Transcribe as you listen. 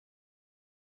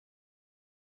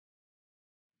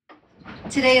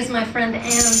Today is my friend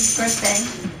Anne's birthday.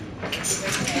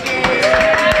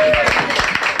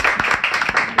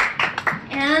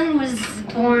 Anne was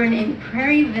born in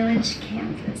Prairie Village,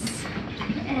 Kansas,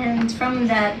 and from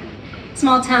that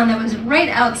small town that was right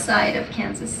outside of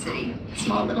Kansas City,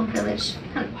 small little village,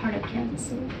 kind of part of Kansas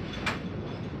City.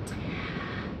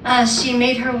 She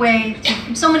made her way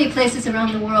to so many places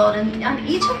around the world, and on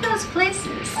each of those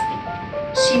places,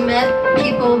 she met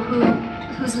people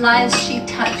whose lives she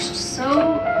touched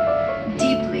so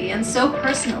deeply and so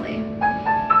personally.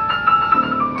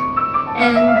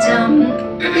 And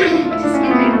excuse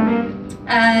me,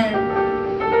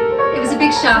 it was a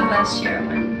big shock last year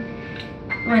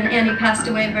when Annie passed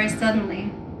away very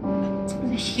suddenly. It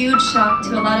was a huge shock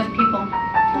to a lot of people.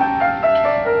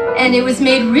 And it was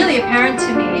made really apparent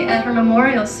to me at her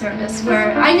memorial service,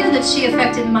 where I knew that she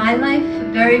affected my life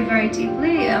very, very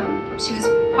deeply. She was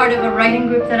part of a writing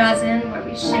group that I was in where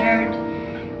we shared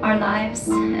our lives,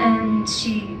 and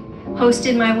she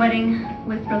hosted my wedding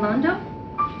with Rolando,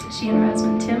 she and her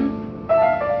husband Tim.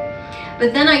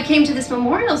 But then I came to this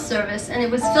memorial service, and it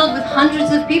was filled with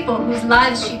hundreds of people whose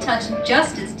lives she touched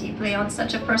just as deeply on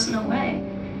such a personal way.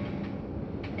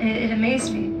 It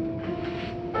amazed me.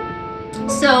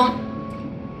 So,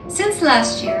 since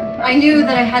last year, I knew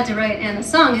that I had to write Anne a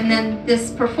song, and then this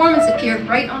performance appeared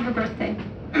right on her birthday.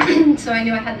 So I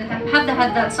knew I had to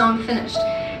have that song finished.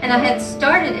 And I had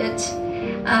started it,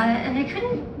 and I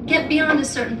couldn't get beyond a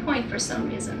certain point for some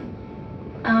reason.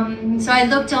 So I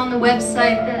looked on the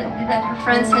website that her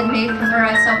friends had made for her.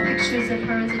 I saw pictures of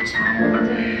her as a child,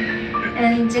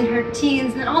 and in her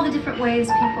teens, and all the different ways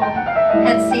people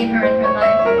had seen her in her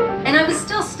life. And I was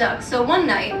still stuck. So one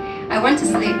night, I went to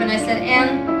sleep and I said,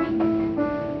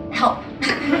 Anne, help.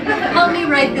 Help me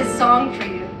write this song for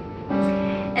you.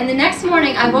 And the next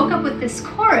morning, I woke up with this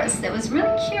chorus that was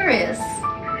really curious.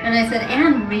 And I said,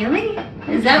 Anne, really?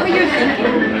 Is that what you're thinking?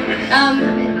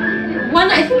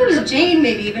 I think it was Jane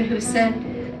maybe even who said,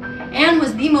 Anne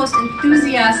was the most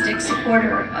enthusiastic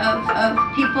supporter of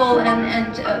people,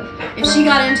 and if she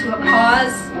got into a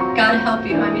cause, God help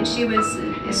you. I mean, she was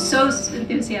so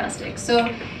enthusiastic. So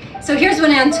here's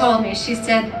what Anne told me. She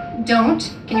said,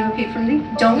 don't, can you repeat for me?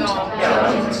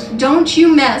 Don't you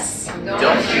mess.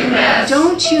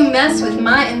 Don't you mess with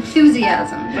my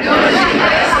enthusiasm. And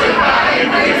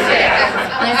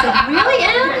I said, really,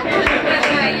 Anne?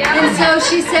 And so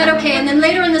she said, okay, and then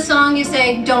later in the song you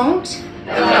say, don't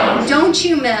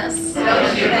you mess.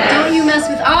 Don't you mess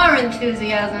with our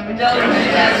enthusiasm.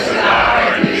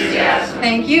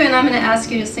 Thank you, and I'm going to ask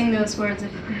you to sing those words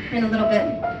in a little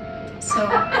bit. So,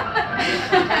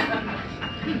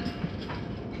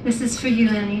 this is for you,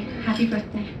 Annie. Happy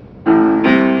birthday.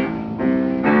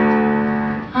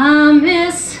 I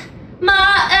miss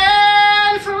my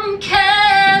Anne from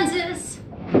Kansas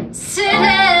City.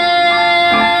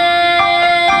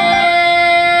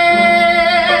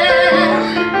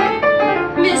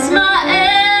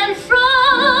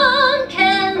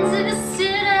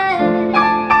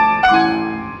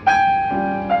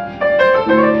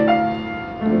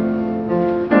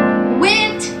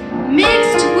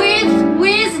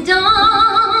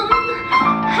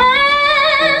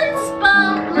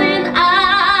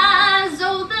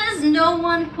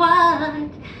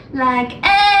 Like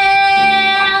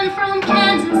Anne from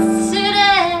Kansas City.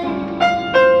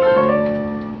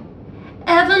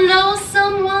 Ever know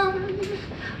someone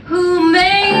who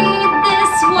made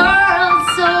this world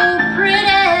so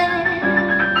pretty?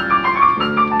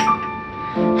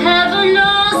 Ever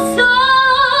know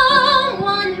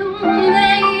someone who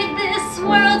made this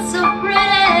world so pretty?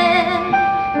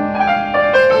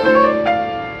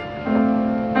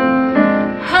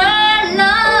 Her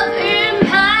love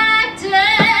impacted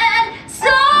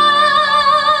so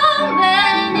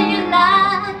many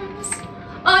lives.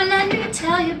 Oh, let me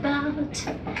tell you about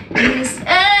Miss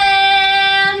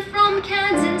Anne from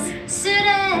Kansas City.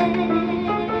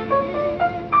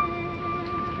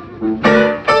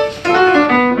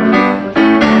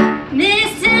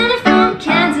 Miss Anne from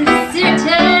Kansas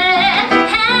City,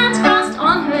 hands crossed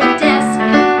on her desk.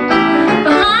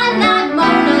 Behind that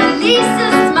Mona Lisa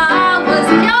smile was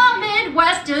pure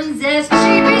Midwestern zest.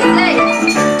 She'd be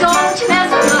saying, don't you mess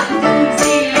with my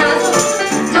enthusiasm.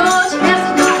 Don't you mess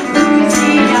with my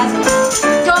enthusiasm.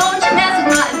 Don't you mess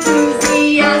with my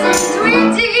enthusiasm.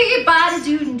 Tweety bada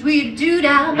dood and tweety dood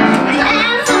out. The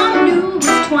Anne song knew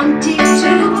was 22,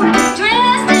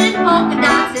 dressed in polka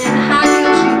dots and high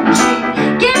heel shoes.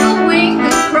 She'd give a wink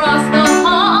across the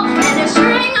hall, and a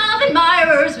string of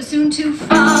admirers was soon to fall.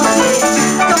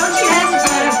 Don't you mess with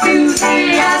her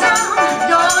enthusiasm.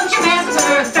 Don't you mess with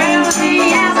her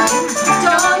enthusiasm.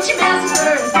 Don't you mess with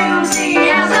her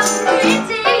enthusiasm.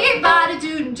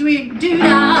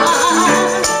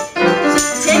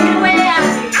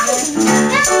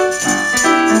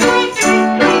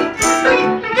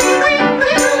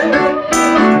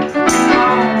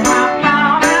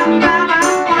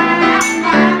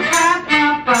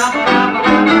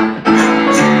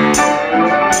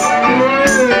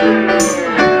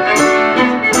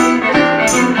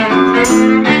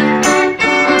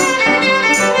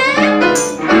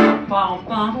 bum,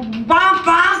 bum, bum,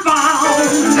 bum, bum.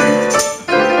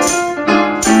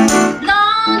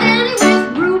 Blonde Annie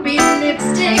with ruby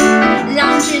lipstick,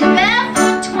 lounging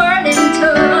barefoot, twirling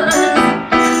toes,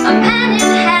 a pen in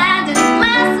hand and a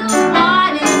glass of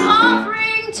wine, and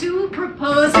offering to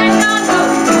propose. And God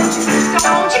knows,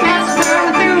 don't you mess with her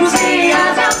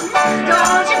enthusiasm.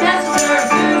 Don't you mess with her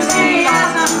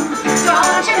enthusiasm.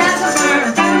 Don't you mess with her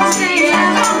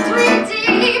enthusiasm.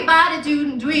 Tweety, bada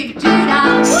doo doo doo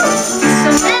da.